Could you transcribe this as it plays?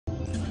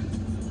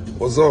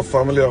What's up,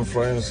 family and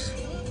friends?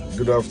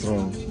 Good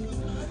afternoon,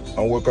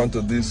 and welcome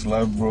to this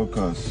live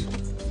broadcast.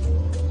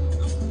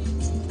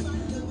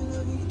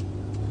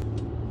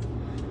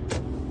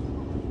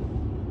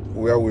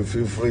 Where we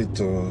feel free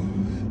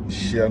to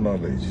share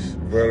knowledge.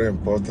 Very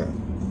important.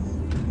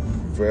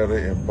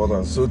 Very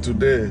important. So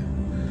today,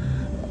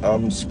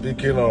 I'm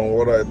speaking on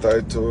what I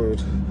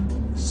titled,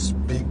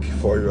 Speak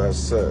for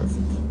Yourself.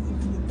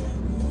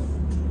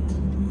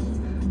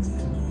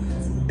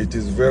 It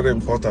is very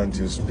important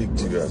you speak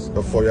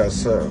for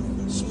yourself.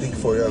 Speak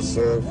for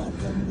yourself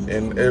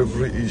in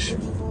every issue.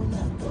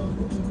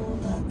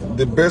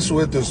 The best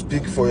way to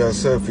speak for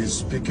yourself is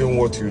speaking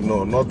what you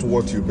know, not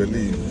what you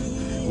believe.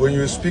 When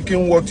you're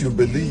speaking what you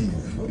believe,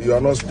 you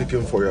are not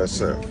speaking for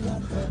yourself.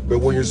 But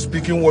when you're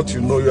speaking what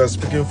you know, you are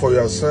speaking for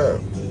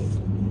yourself.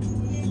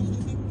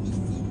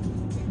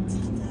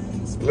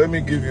 Let me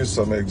give you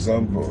some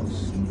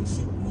examples.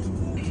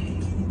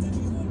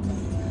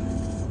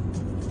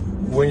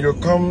 When you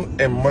come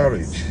in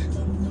marriage,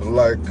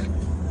 like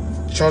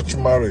church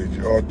marriage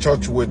or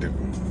church wedding,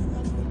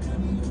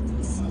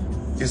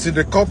 you see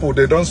the couple,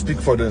 they don't speak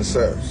for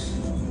themselves.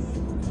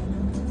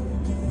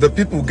 The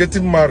people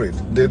getting married,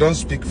 they don't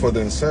speak for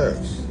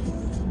themselves.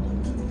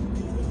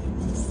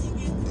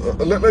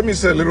 Let me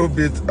say a little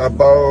bit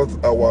about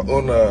our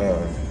own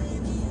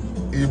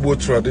Igbo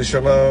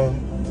traditional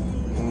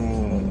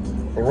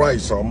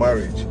rights or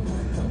marriage.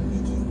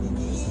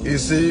 You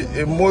see,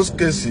 in most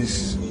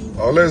cases,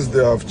 unless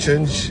they have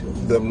changed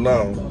them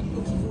now,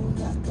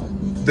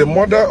 the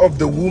mother of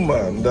the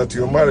woman that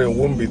you're marrying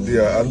won't be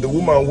there, and the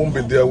woman won't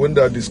be there when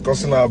they're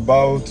discussing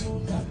about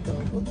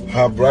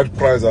her bride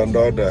price and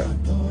all that.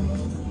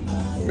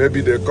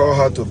 Maybe they call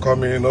her to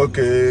come in.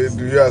 Okay,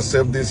 do you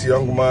accept this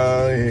young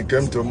man? He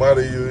came to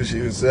marry you. She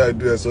will say, I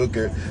do. It's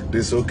okay.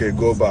 This okay,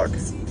 go back.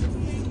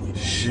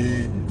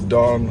 She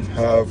don't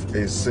have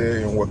a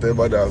say in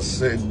whatever they are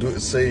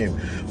saying.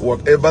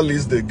 Whatever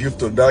list they give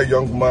to that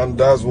young man,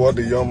 that's what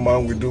the young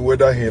man will do,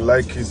 whether he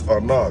likes it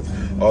or not.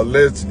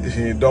 Unless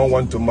he don't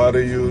want to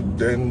marry you,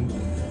 then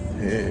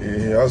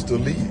he has to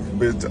leave.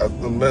 But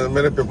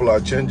many people are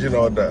changing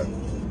all that.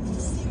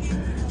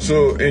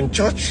 So in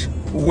church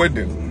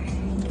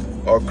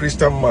wedding or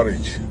Christian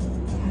marriage,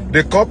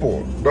 the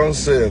couple don't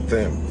say a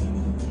thing.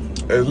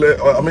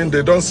 I mean,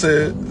 they don't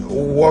say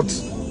what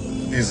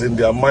is in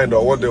their mind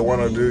or what they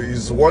want to do.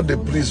 Is what the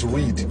priest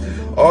read.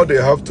 All they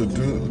have to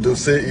do to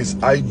say is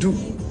I do.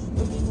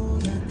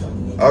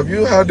 Have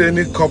you had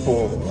any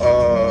couple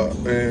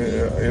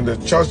in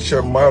the church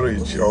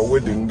marriage or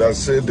wedding that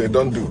say they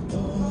don't do?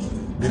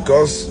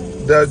 Because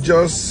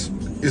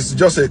it's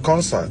just a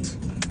concert.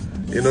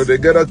 You know, they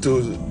gather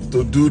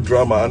to do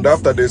drama, and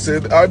after they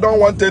said, I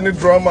don't want any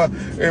drama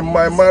in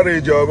my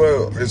marriage,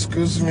 or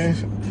excuse me,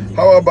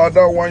 how about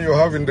that one you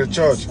have in the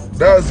church?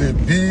 That's a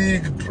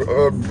big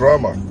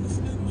drama.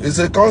 It's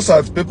a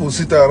concert. People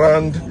sit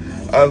around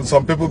and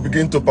some people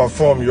begin to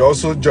perform. You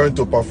also join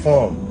to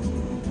perform.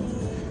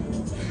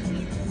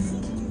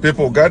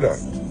 People gather.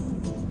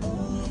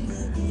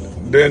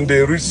 Then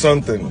they read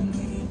something.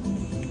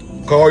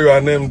 Call your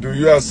name. Do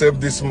you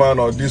accept this man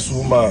or this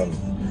woman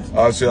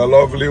as your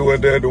lovely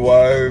wedded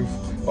wife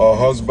or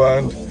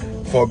husband,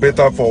 for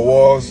better, for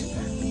worse,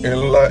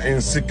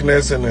 in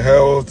sickness and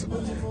health,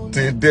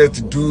 till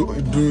death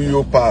do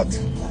your part?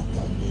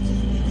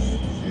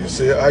 You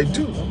say, I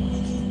do.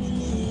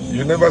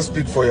 You never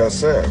speak for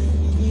yourself.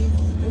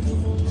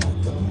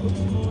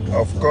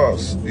 Of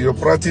course, you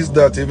practice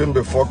that even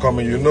before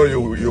coming. You know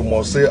you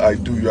must say, I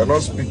do. You are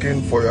not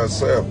speaking for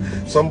yourself.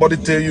 Somebody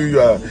tell you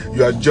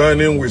you are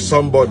joining with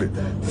somebody,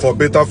 for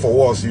better, for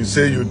worse, you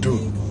say you do.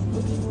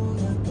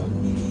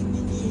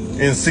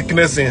 In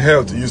sickness, in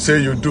health, you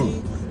say you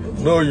do.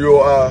 No, you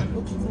are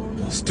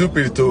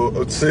stupid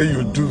to say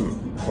you do.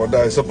 For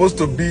that, it's supposed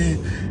to be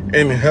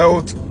in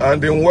health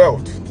and in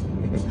wealth.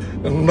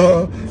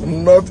 No,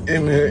 not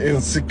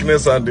in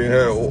sickness and in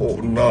health. Oh,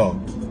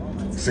 no,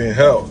 it's in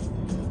health.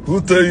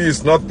 Who tell you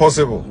it's not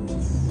possible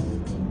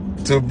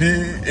to be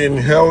in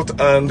health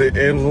and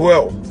in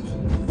wealth?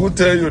 Who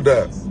tell you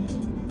that?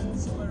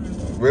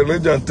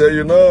 Religion tell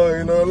you, no,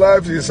 you know,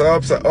 life is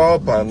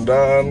up and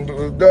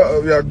down.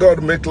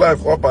 God make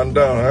life up and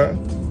down, huh?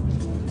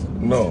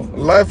 No,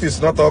 life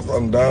is not up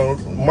and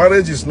down.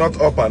 Marriage is not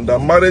up and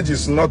down. Marriage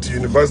is not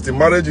university.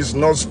 Marriage is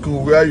not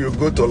school where you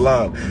go to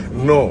learn.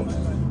 No.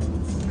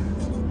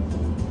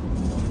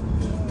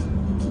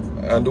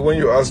 And when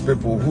you ask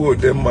people who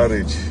ordain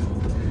marriage,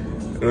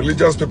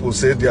 religious people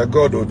say their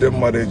God ordain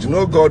marriage.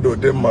 No God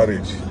ordain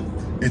marriage.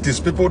 It is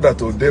people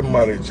that ordain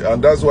marriage.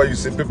 And that's why you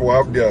see people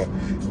have their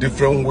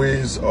different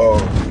ways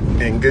of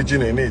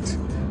engaging in it.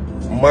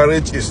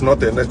 Marriage is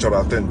not a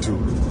natural thing too.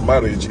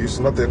 Marriage is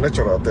not a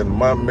natural thing.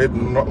 Man-made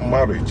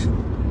marriage.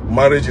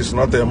 Marriage is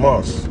not a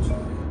must.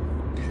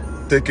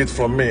 Take it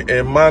from me.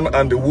 A man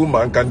and a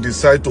woman can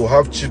decide to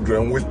have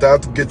children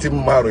without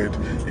getting married.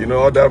 You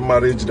know, that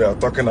marriage they are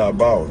talking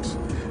about.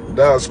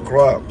 That's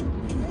crap.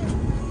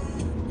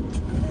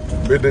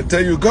 But they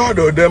tell you God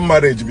ordained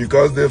marriage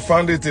because they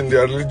found it in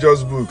their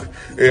religious book.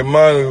 A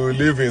man will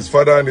leave his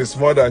father and his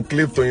mother and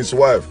cleave to his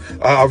wife.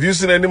 Have you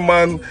seen any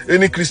man,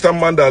 any Christian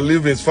man that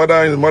leave his father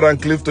and his mother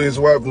and cleave to his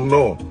wife?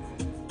 No.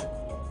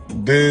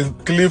 They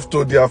cleave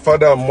to their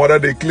father and mother,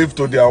 they cleave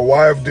to their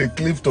wife, they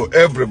cleave to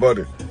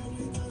everybody.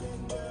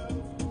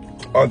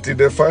 Until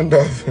they find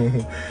out.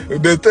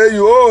 They tell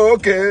you, oh,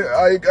 okay,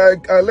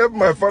 I left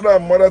my father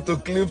and mother to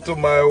cleave to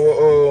my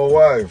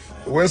wife.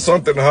 When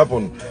something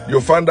happened, you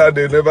find out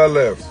they never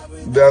left.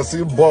 They are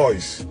still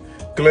boys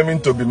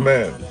claiming to be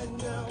men.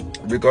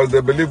 Because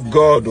they believe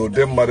God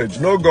ordained marriage.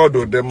 No God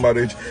ordained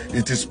marriage.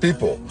 It is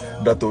people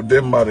that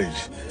ordain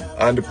marriage.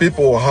 And the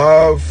people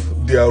have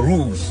their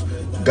rules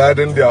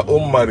guiding their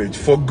own marriage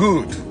for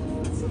good.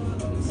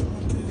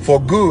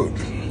 For good.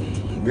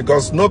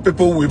 Because no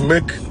people will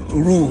make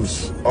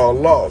rules or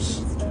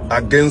laws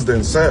against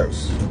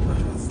themselves.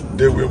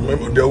 They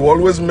will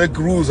always make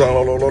rules and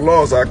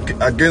laws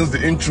against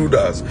the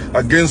intruders,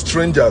 against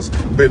strangers,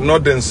 but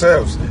not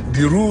themselves.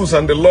 The rules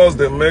and the laws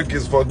they make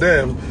is for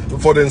them,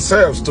 for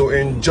themselves to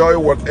enjoy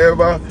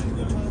whatever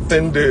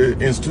thing they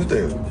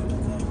instituted.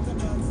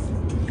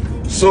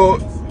 So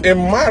in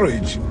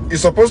marriage,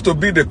 it's supposed to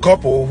be the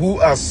couple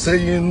who are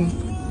speaking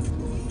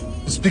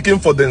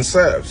for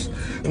themselves,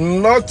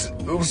 not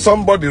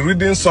somebody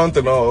reading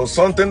something or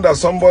something that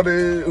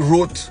somebody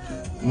wrote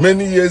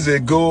many years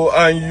ago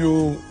and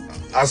you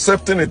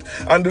accepting it.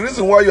 And the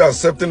reason why you're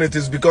accepting it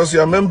is because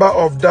you're a member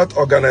of that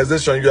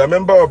organization, you're a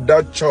member of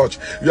that church,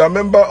 you're a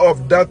member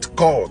of that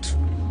cult.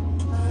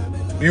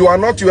 You are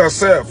not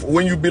yourself.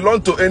 When you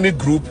belong to any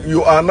group,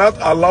 you are not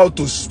allowed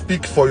to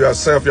speak for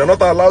yourself. You're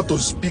not allowed to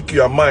speak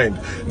your mind.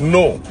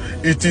 No,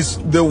 it is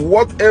the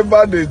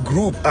whatever the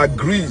group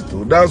agrees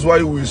to. That's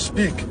why we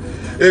speak.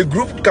 A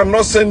group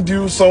cannot send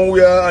you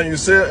somewhere and you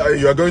say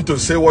you are going to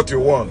say what you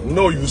want.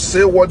 No, you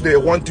say what they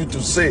want you to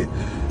say.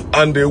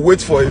 And they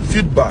wait for a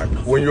feedback.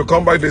 When you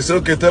come back, they say,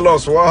 okay, tell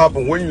us what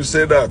happened. When you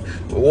say that,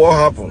 what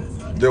happened?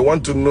 They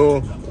want to know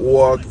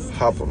what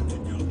happened.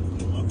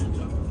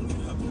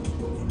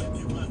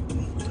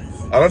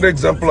 Another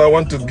example I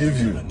want to give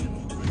you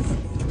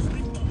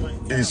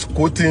is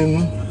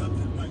quoting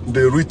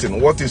the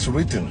written. What is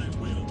written?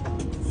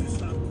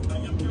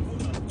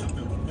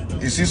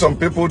 You see, some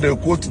people, they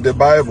quote the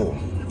Bible.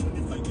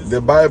 The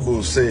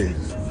Bible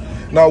says.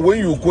 Now, when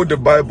you quote the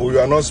Bible, you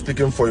are not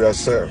speaking for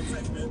yourself.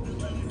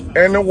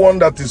 Anyone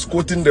that is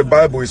quoting the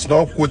Bible is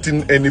not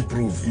quoting any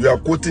proof. You are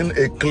quoting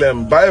a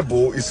claim.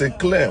 Bible is a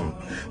claim.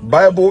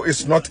 Bible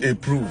is not a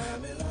proof.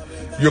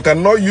 You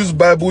cannot use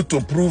Bible to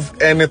prove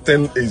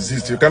anything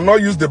exists. You cannot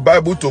use the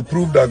Bible to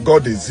prove that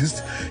God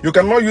exists. You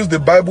cannot use the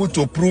Bible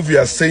to prove you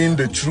are saying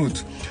the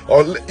truth.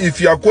 Or if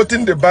you are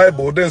quoting the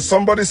Bible, then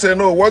somebody say,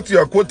 no, what you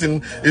are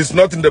quoting is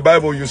not in the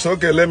Bible. You say,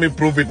 okay, let me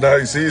prove it now.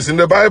 You see, it's in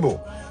the Bible.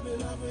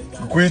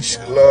 Which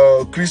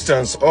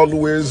Christians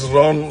always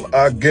run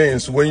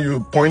against when you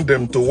point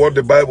them to what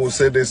the Bible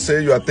says. They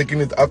say you are taking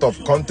it out of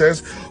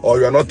context or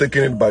you are not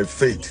taking it by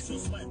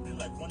faith.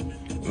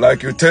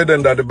 Like you tell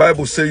them that the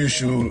Bible says you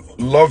should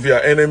love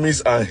your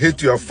enemies and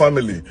hate your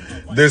family.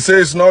 They say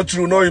it's not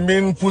true. No, it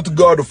means put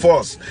God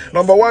first.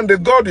 Number one, the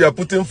God you are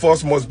putting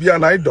first must be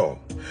an idol.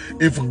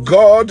 If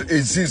God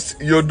exists,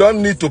 you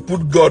don't need to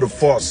put God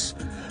first.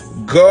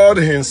 God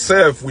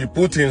himself will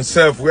put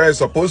himself where he's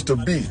supposed to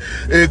be.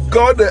 A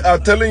God that are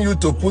telling you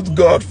to put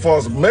God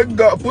first.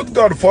 Put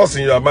God first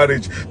in your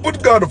marriage.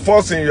 Put God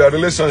first in your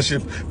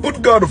relationship.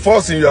 Put God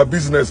first in your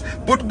business.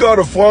 Put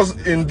God first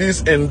in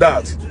this and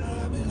that.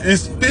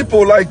 It's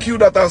people like you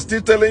that are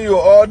still telling you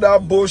all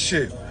that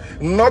bullshit.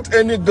 Not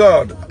any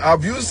God.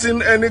 Have you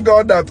seen any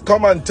God that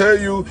come and tell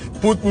you,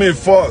 put me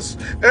first?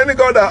 Any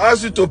God that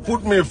asks you to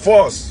put me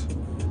first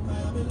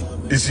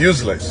is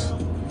useless.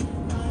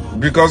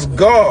 Because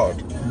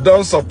God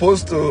don't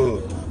supposed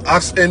to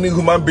ask any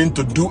human being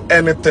to do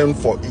anything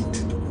for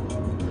it.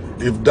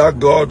 If that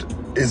God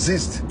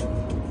exists.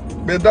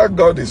 But that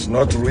God is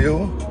not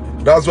real.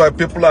 That's why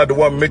people are the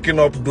one making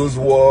up those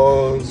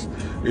wars,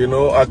 you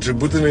know,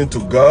 attributing it to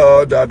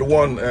God, that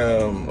one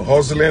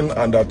hustling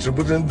and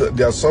attributing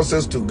their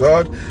success to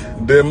God,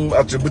 them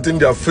attributing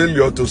their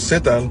failure to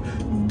Satan,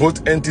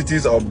 both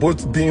entities or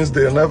both beings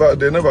they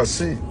never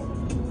see.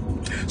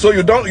 So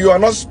you are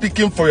not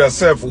speaking for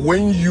yourself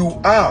when you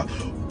are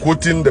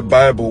quoting the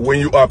Bible, when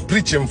you are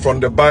preaching from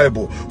the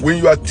Bible, when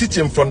you are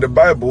teaching from the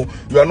Bible.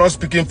 You are not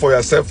speaking for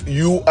yourself.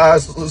 You are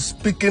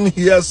speaking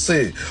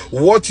hearsay.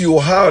 What you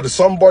heard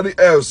somebody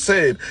else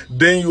said,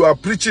 then you are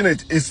preaching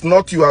it. It's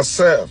not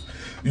yourself.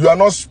 You are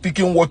not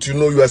speaking what you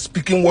know. You are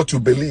speaking what you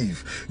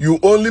believe. You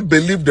only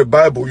believe the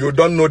Bible. You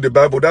don't know the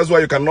Bible. That's why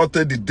you cannot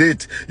tell the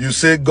date. You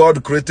say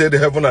God created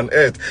heaven and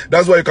earth.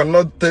 That's why you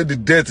cannot tell the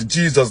date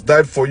Jesus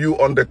died for you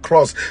on the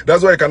cross.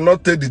 That's why you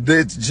cannot tell the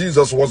date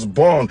Jesus was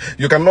born.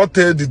 You cannot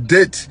tell the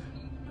date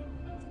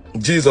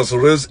Jesus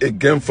rose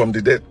again from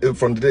the dead.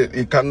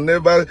 You can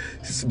never,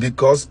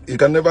 because you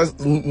can never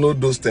know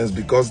those things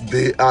because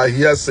they are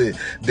hearsay.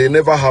 They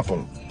never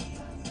happen.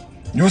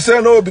 You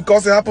say no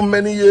because it happened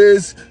many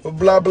years,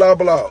 blah, blah,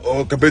 blah.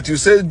 Okay, but you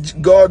say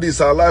God is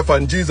alive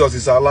and Jesus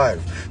is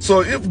alive. So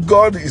if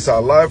God is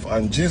alive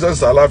and Jesus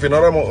is alive, in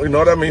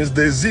other means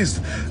they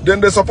exist, then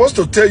they're supposed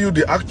to tell you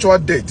the actual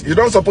date. You're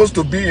not supposed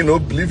to be in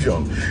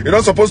oblivion. You're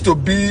not supposed to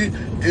be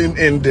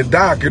in the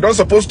dark. You're not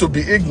supposed to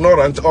be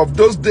ignorant of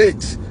those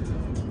dates.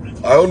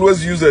 I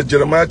always use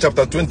Jeremiah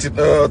chapter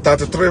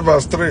 33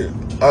 verse 3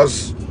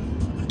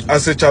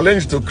 as a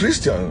challenge to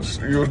Christians.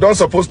 You're not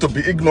supposed to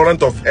be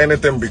ignorant of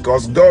anything,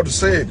 because God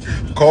said,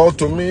 call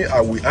to me, I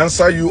will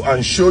answer you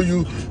and show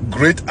you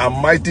great and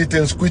mighty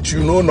things which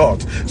you know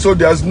not. So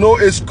there's no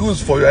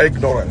excuse for your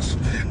ignorance.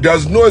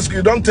 There's no excuse.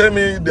 You don't tell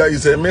me there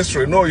is a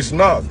mystery. No, it's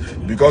not.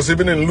 Because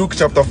even in Luke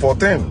chapter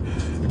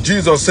 14,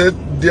 Jesus said,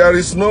 there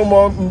is no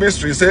more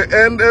mystery. He said,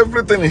 and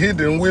everything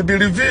hidden will be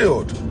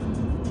revealed.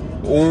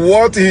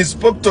 What he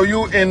spoke to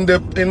you in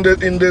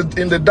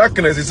the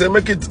darkness, he said,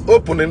 make it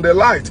open in the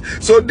light.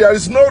 So there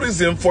is no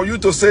reason for you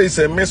to say it's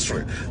a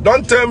mystery.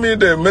 Don't tell me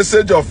the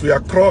message of your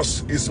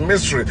cross is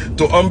mystery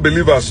to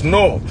unbelievers.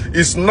 No,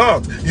 it's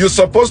not. You're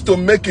supposed to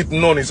make it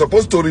known. You're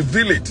supposed to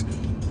reveal it.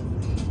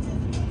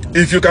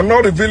 If you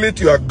cannot reveal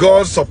it, you are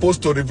God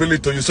supposed to reveal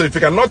it to you. So if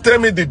you cannot tell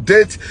me the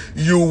date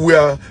you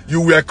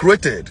were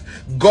created,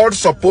 God's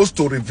supposed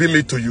to reveal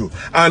it to you.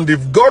 And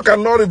if God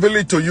cannot reveal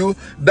it to you,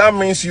 that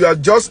means you are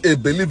just a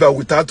believer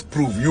without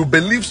proof. You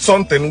believe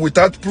something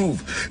without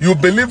proof. You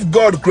believe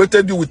God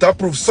created you without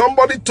proof.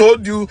 Somebody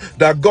told you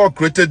that God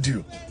created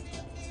you,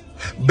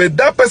 but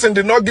that person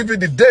did not give you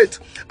the date.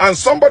 And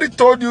somebody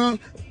told you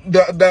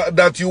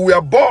that you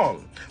were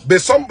born, but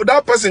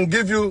that person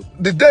gave you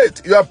the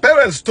date. Your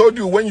parents told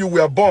you when you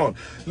were born.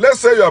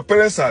 Let's say your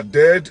parents are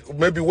dead.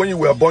 Maybe when you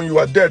were born, you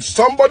were dead.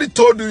 Somebody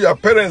told you your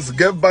parents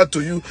gave birth to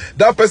you.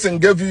 That person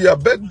gave you your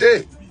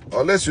birthday,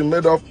 unless you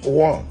made up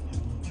one.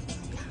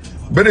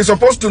 But you're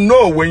supposed to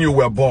know when you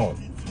were born,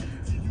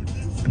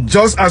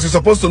 just as you're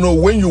supposed to know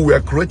when you were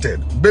created.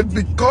 But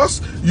because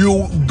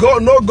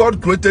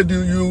God created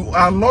you, you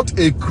are not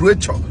a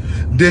creature.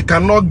 They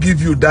cannot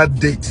give you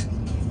that date.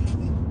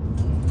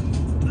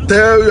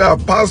 Tell your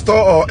pastor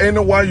or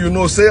anyone you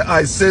know, say,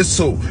 I say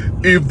so.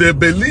 If they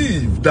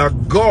believe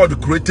that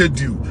God created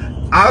you,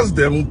 ask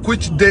them,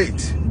 which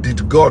date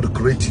did God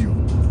create you?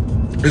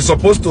 It's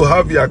supposed to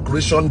have your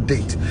creation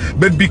date.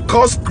 But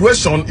because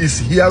creation is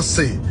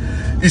hearsay,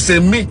 it's a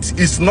myth,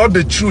 it's not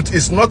the truth,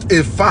 it's not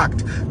a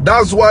fact.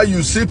 That's why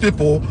you see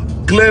people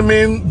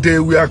claiming they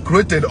were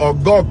created or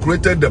God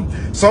created them.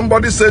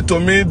 Somebody said to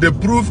me, the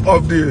proof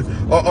of the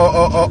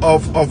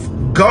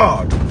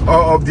God,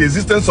 of the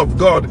existence of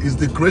God, is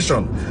the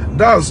creation.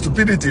 That's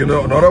stupidity, you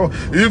know.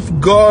 If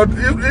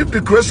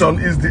the creation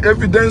is the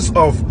evidence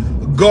of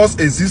God's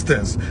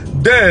existence,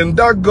 then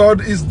that God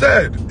is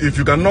dead. If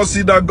you cannot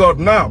see that God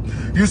now,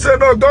 you say,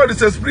 no, God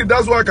is a spirit,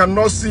 that's why I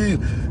cannot see.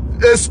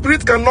 A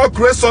spirit cannot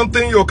create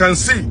something you can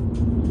see.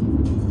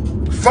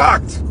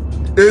 Fact.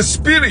 A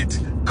spirit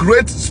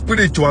creates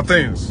spiritual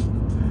things.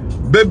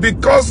 But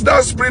because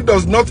that spirit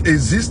does not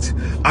exist,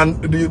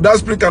 and that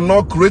spirit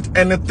cannot create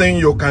anything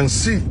you can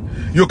see,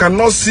 you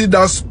cannot see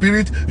that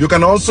spirit. You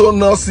can also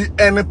not see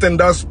anything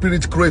that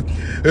spirit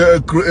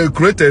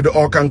created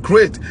or can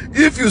create.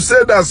 If you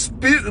say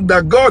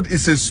that God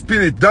is a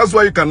spirit, that's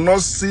why you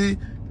cannot see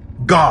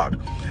God.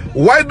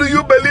 Why do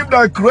you believe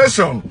that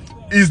creation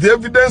is the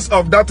evidence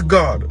of that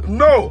God?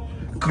 No.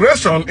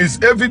 Creation is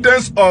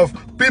evidence of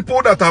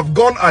people that have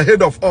gone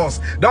ahead of us.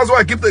 That's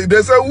why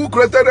they say, who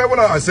created heaven?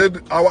 I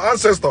said, our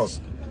ancestors.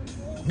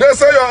 They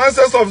say your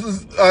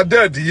ancestors are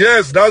dead.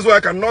 Yes, that's why I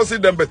cannot see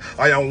them, but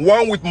I am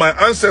one with my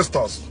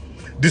ancestors.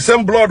 The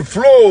same blood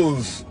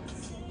flows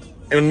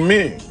in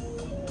me.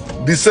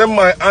 The same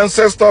my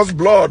ancestors'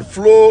 blood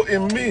flow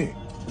in me.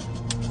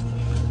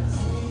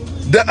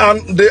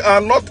 They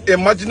are not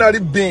imaginary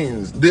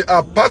beings. They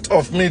are part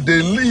of me.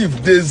 They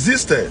live, they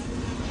existed.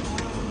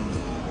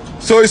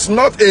 So it's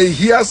not a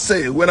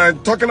hearsay. When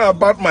I'm talking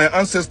about my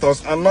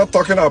ancestors, I'm not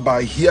talking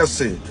about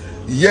hearsay.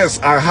 Yes,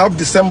 I have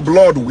the same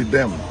blood with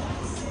them.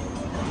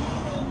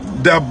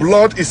 Their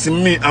blood is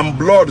in me, and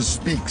blood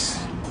speaks.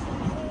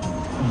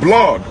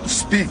 Blood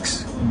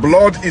speaks.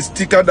 Blood is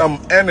thicker than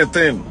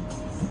anything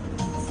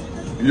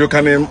you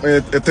can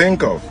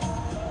think of.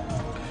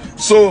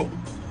 So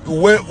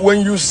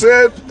when you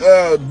said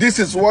this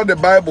is what the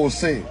Bible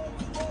says,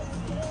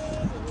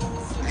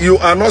 you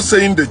are not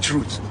saying the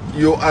truth.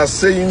 You are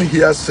saying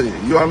hearsay.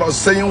 You are not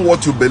saying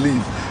what you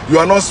believe. You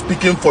are not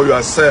speaking for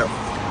yourself.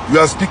 You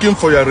are speaking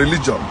for your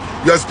religion.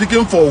 You are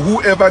speaking for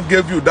whoever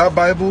gave you that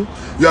Bible.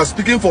 You are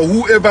speaking for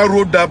whoever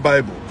wrote that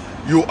Bible.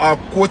 You are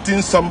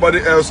quoting somebody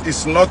else.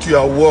 It's not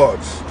your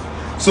words.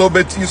 So,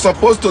 but you're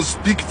supposed to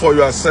speak for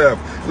yourself.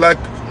 Like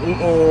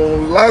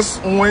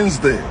last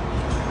Wednesday,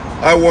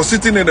 I was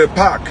sitting in a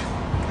park.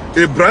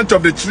 A branch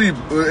of the tree,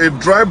 a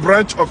dry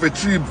branch of a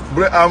tree,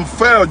 and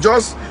fell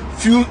just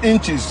few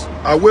inches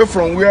away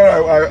from where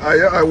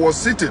I was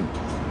sitting.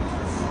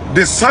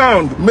 The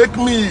sound make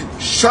me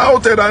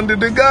shouted, and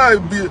the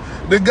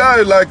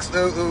guy like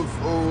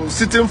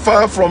sitting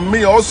far from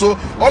me also,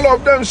 all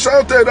of them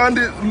shouted, and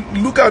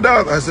look at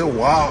that. I said,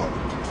 wow.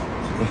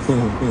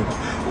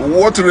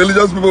 What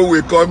religious people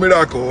will call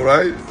miracle,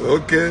 right?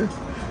 Okay.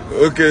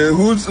 Okay,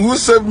 who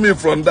saved me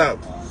from that?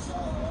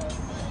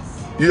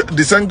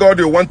 The same God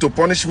you want to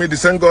punish me, the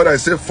same God I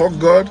say, fuck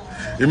God?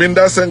 You mean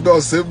that same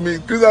God saved me?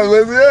 Christians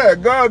will say, yeah,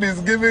 God is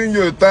giving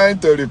you time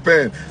to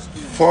repent.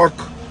 Fuck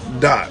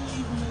that.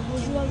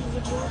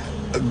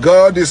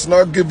 God is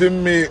not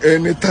giving me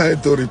any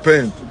time to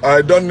repent.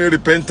 I don't need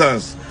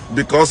repentance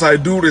because I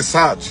do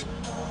research.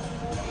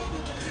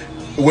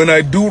 When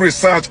I do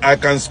research, I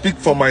can speak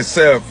for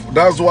myself.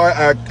 That's why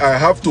I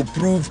have to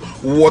prove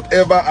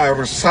whatever I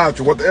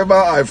research, whatever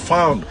I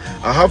found.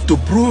 I have to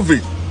prove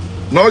it,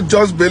 not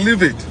just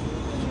believe it.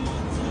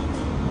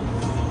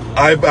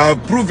 I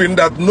have proven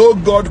that no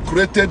God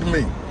created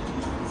me,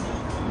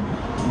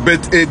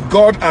 but a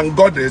God and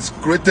goddess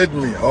created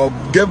me or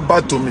gave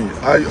birth to me.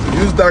 I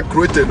use that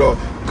created or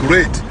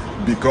create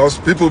because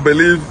people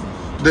believe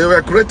they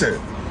were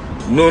created.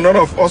 No, none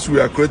of us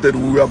were created.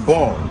 We were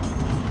born.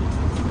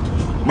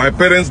 My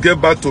parents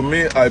gave birth to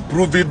me. I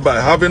prove it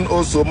by having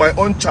also my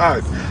own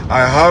child.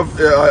 I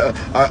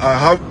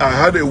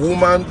had a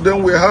woman.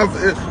 Then we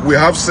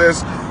have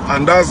sex,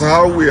 and that's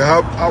how we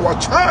have our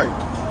child.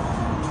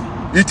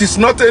 It is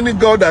not any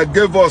God that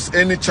gave us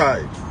any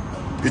child.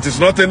 It is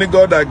not any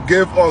God that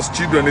gave us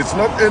children. It's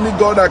not any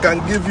God that can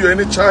give you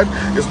any child.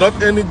 It's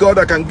not any God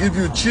that can give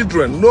you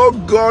children. No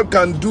God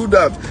can do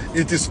that.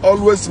 It is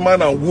always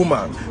man and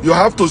woman. You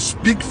have to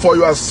speak for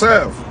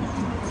yourself.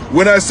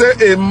 When I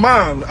say a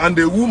man and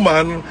a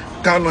woman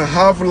can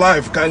have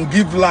life, can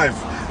give life,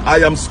 I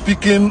am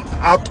speaking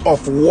out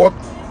of what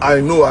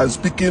I know. I'm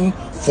speaking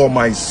for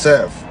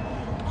myself.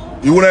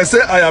 When I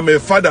say I am a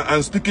father,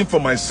 I'm speaking for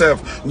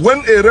myself.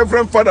 When a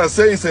reverend father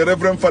says he's a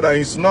reverend father,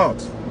 he's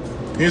not.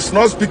 He's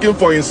not speaking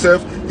for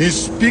himself.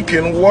 He's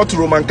speaking what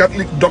Roman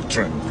Catholic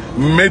doctrine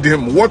made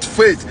him, what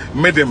faith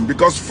made him.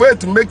 Because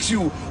faith makes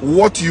you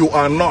what you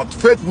are not.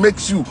 Faith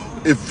makes you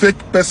a fake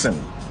person.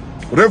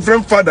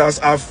 Reverend fathers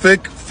are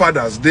fake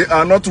fathers. They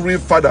are not real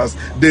fathers.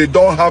 They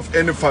don't have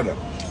any father.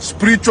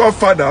 Spiritual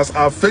fathers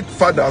are fake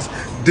fathers.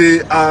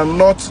 They are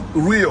not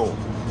real.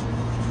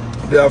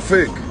 They are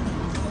fake.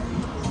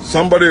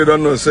 Somebody you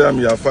don't know say, I'm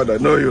your father.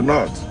 No, you're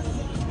not.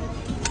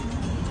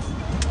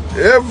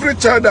 Every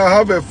child that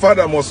have a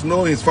father must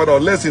know his father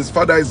unless his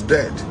father is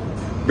dead.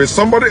 But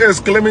somebody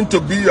else claiming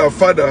to be your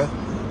father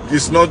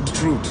is not the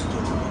truth.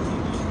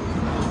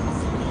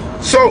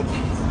 So,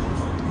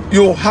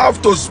 you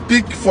have to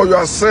speak for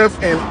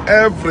yourself in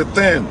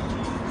everything.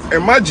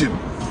 Imagine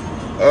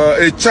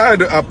a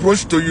child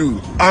approach to you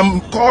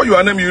and call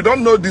your name. You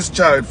don't know this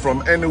child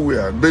from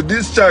anywhere, but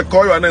this child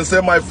call your name and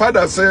say, my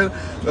father said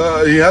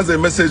he has a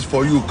message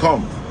for you,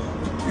 come.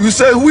 You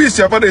say, who is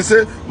your father? They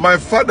say, my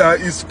father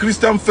is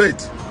Christian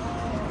faith.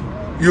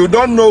 You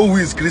don't know who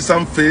is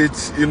Christian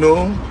faith, you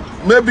know.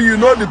 Maybe you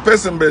know the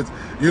person, but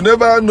you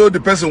never know the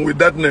person with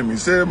that name. You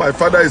say, my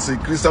father is a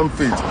Christian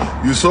faith.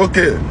 You say,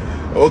 okay.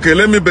 Okay,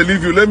 let me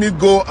believe you. Let me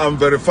go and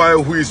verify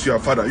who is your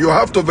father. You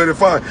have to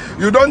verify.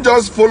 You don't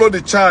just follow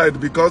the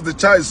child because the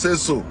child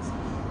says so.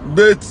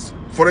 But,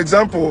 for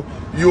example,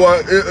 you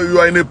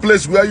are in a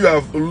place where you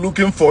are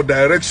looking for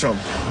direction.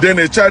 Then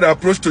a child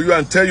approach to you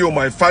and tell you,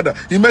 my father.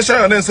 He mentioned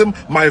your name and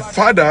said, my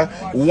father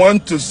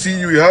want to see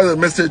you. He has a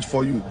message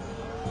for you.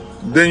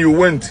 Then you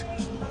went.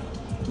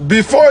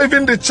 Before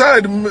even the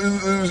child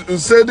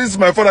said, this is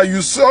my father,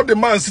 you saw the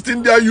man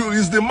sitting there. You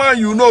is the man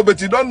you know, but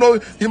you don't know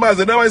him as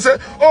a name. I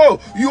said, oh,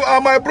 you are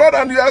my brother,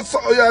 and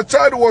your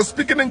child was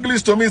speaking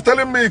English to me. He's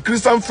telling me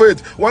Christian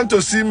faith, want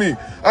to see me.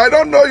 I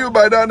don't know you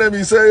by that name.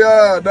 He said,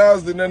 yeah,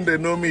 that's the name they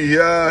know me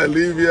here. I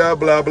live here,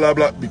 blah, blah,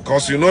 blah.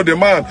 Because you know the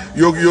man.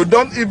 You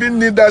don't even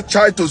need that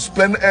child to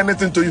explain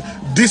anything to you.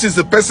 This is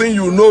the person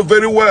you know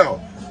very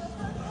well.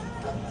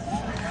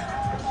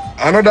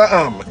 Another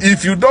arm.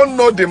 If you don't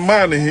know the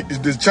man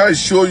the child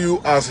show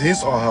you as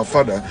his or her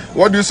father,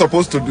 what are you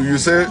supposed to do? You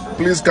say,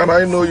 please, can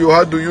I know you?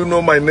 How do you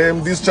know my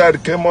name? This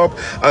child came up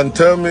and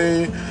tell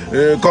me,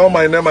 call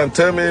my name and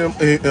tell me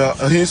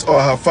his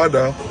or her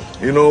father,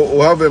 you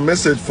know, have a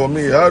message for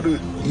me. How do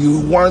you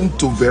want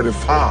to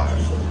verify?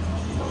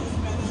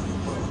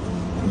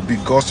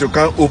 Because you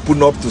can't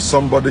open up to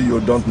somebody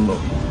you don't know.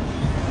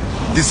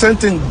 The same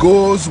thing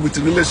goes with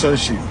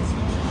relationship.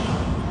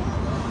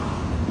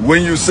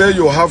 When you say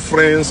you have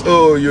friends,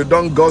 oh, you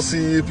don't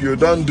gossip, you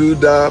don't do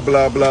that,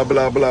 blah, blah,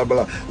 blah, blah,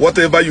 blah.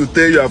 Whatever you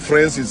tell your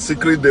friends is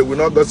secret, they will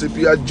not gossip.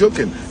 You are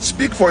joking.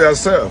 Speak for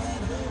yourself.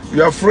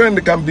 Your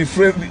friend can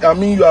betray, I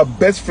mean, your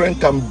best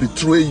friend can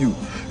betray you.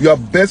 Your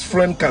best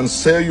friend can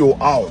sell you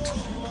out.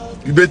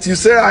 But you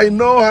say, I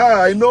know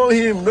her, I know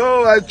him.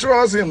 No, I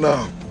trust him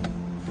now.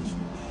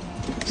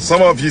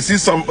 Some of you see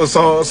some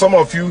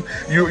of you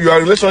your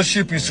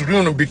relationship is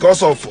ruined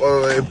because of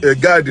a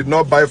guy did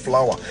not buy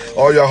flour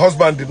or your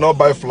husband did not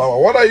buy flour.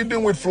 What are you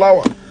doing with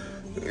flour?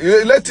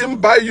 Let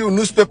him buy you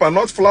newspaper,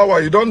 not flour.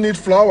 You don't need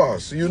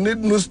flowers. You need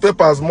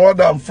newspapers more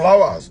than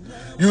flowers.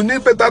 You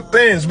need better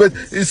things. But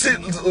you see,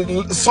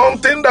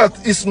 something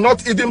that is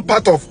not even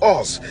part of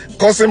us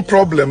causing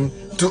problem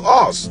to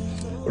us.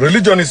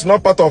 Religion is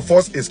not part of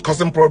us, it's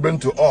causing problem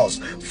to us.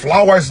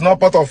 Flour is not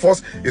part of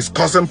us, it's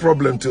causing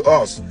problem to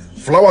us.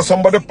 Flour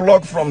somebody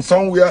plucked from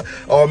somewhere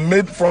or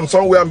made from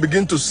somewhere and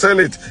begin to sell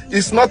it.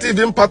 It's not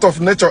even part of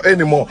nature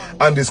anymore,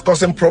 and it's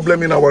causing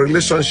problem in our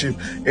relationship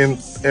in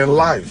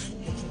life.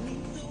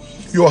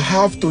 You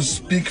have to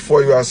speak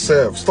for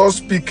yourself. Stop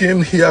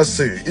speaking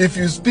hearsay. If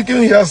you're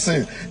speaking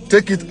hearsay,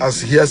 take it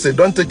as hearsay.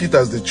 Don't take it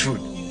as the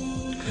truth.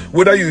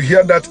 Whether you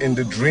hear that in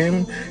the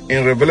dream,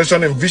 in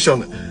revelation, in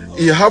vision,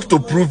 you have to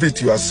prove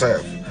it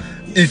yourself.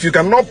 If you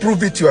cannot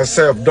prove it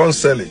yourself, don't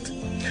sell it.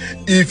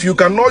 If you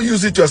cannot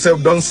use it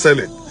yourself, don't sell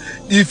it.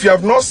 If you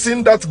have not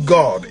seen that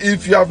God,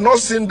 if you have not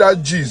seen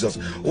that Jesus,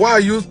 why are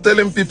you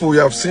telling people you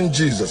have seen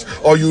Jesus?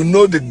 Or you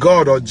know the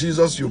God or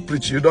Jesus you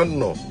preach? You don't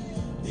know.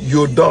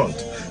 You don't.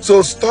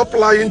 So stop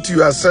lying to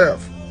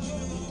yourself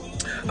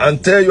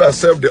and tell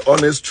yourself the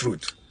honest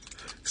truth.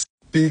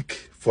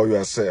 Speak for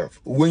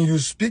yourself. When you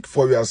speak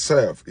for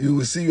yourself, you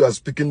will see you are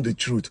speaking the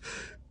truth.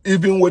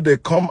 Even when they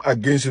come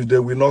against you, they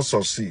will not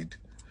succeed.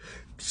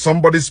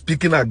 Somebody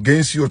speaking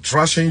against you,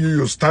 trashing you,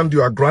 you stand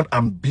your ground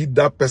and beat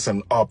that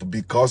person up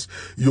because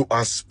you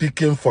are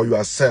speaking for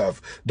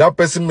yourself. That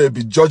person may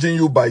be judging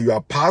you by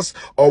your past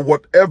or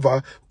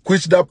whatever,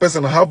 which that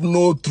person have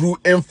no true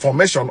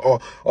information or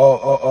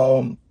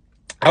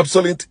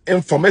absolute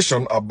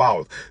information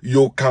about.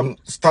 You can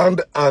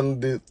stand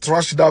and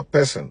trash that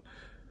person.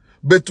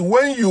 But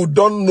when you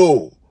don't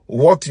know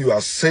what you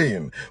are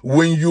saying,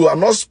 when you are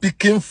not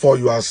speaking for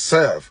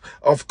yourself,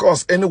 of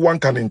course, anyone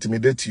can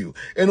intimidate you.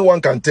 Anyone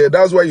can tell.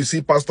 That's why you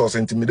see pastors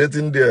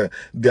intimidating their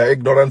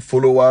ignorant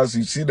followers.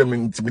 You see them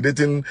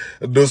intimidating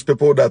those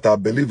people that are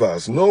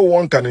believers. No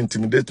one can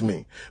intimidate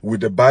me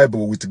with the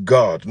Bible, with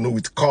God, no,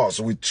 with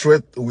cause, with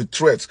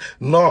threats.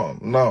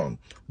 No.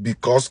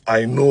 Because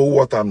I know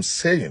what I'm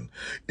saying.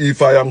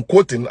 If I am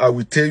quoting, I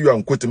will tell you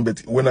I'm quoting,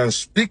 but when I'm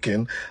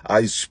speaking,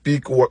 I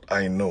speak what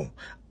I know.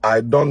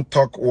 I don't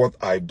talk what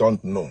I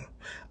don't know.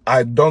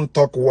 I don't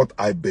talk what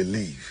I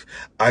believe.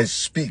 I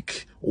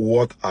speak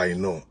what I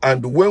know.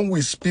 And when we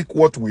speak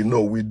what we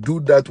know, we do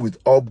that with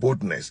all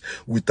boldness,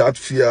 without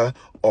fear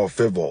or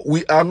favor.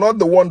 We are not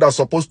the one that's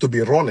supposed to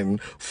be running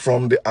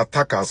from the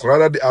attackers.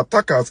 Rather, the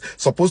attackers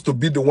supposed to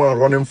be the one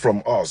running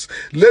from us.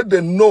 Let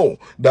them know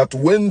that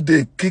when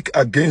they kick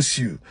against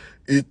you,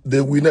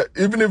 they will,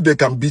 even if they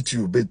can beat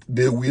you, but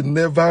they will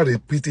never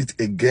repeat it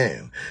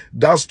again.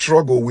 That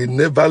struggle will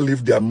never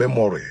leave their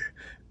memory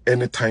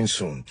anytime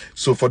soon.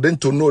 So for them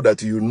to know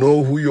that you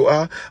know who you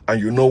are and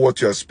you know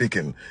what you are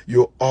speaking,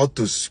 you ought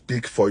to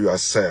speak for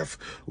yourself.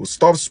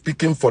 Stop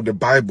speaking for the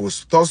Bible.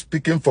 Stop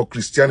speaking for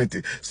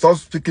Christianity. Stop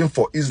speaking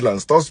for Islam.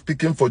 Stop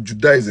speaking for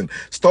Judaism.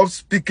 Stop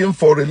speaking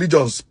for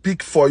religion.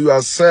 Speak for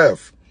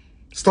yourself.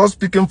 Stop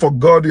speaking for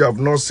God you have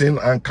not seen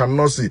and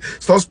cannot see.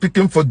 Stop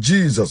speaking for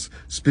Jesus.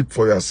 Speak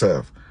for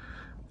yourself.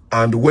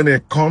 And when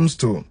it comes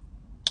to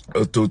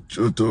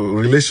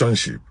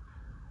relationship,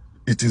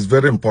 it is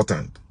very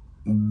important.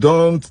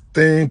 Don't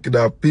think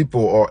that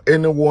people or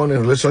anyone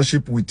in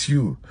relationship with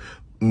you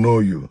know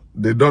you.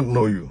 They don't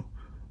know you.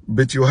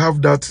 But you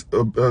have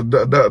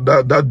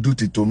that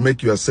duty to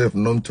make yourself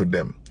known to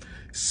them.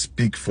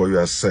 Speak for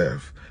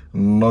yourself,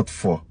 not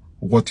for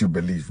what you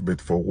believe,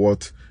 but for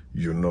what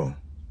you know.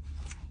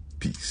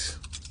 Peace.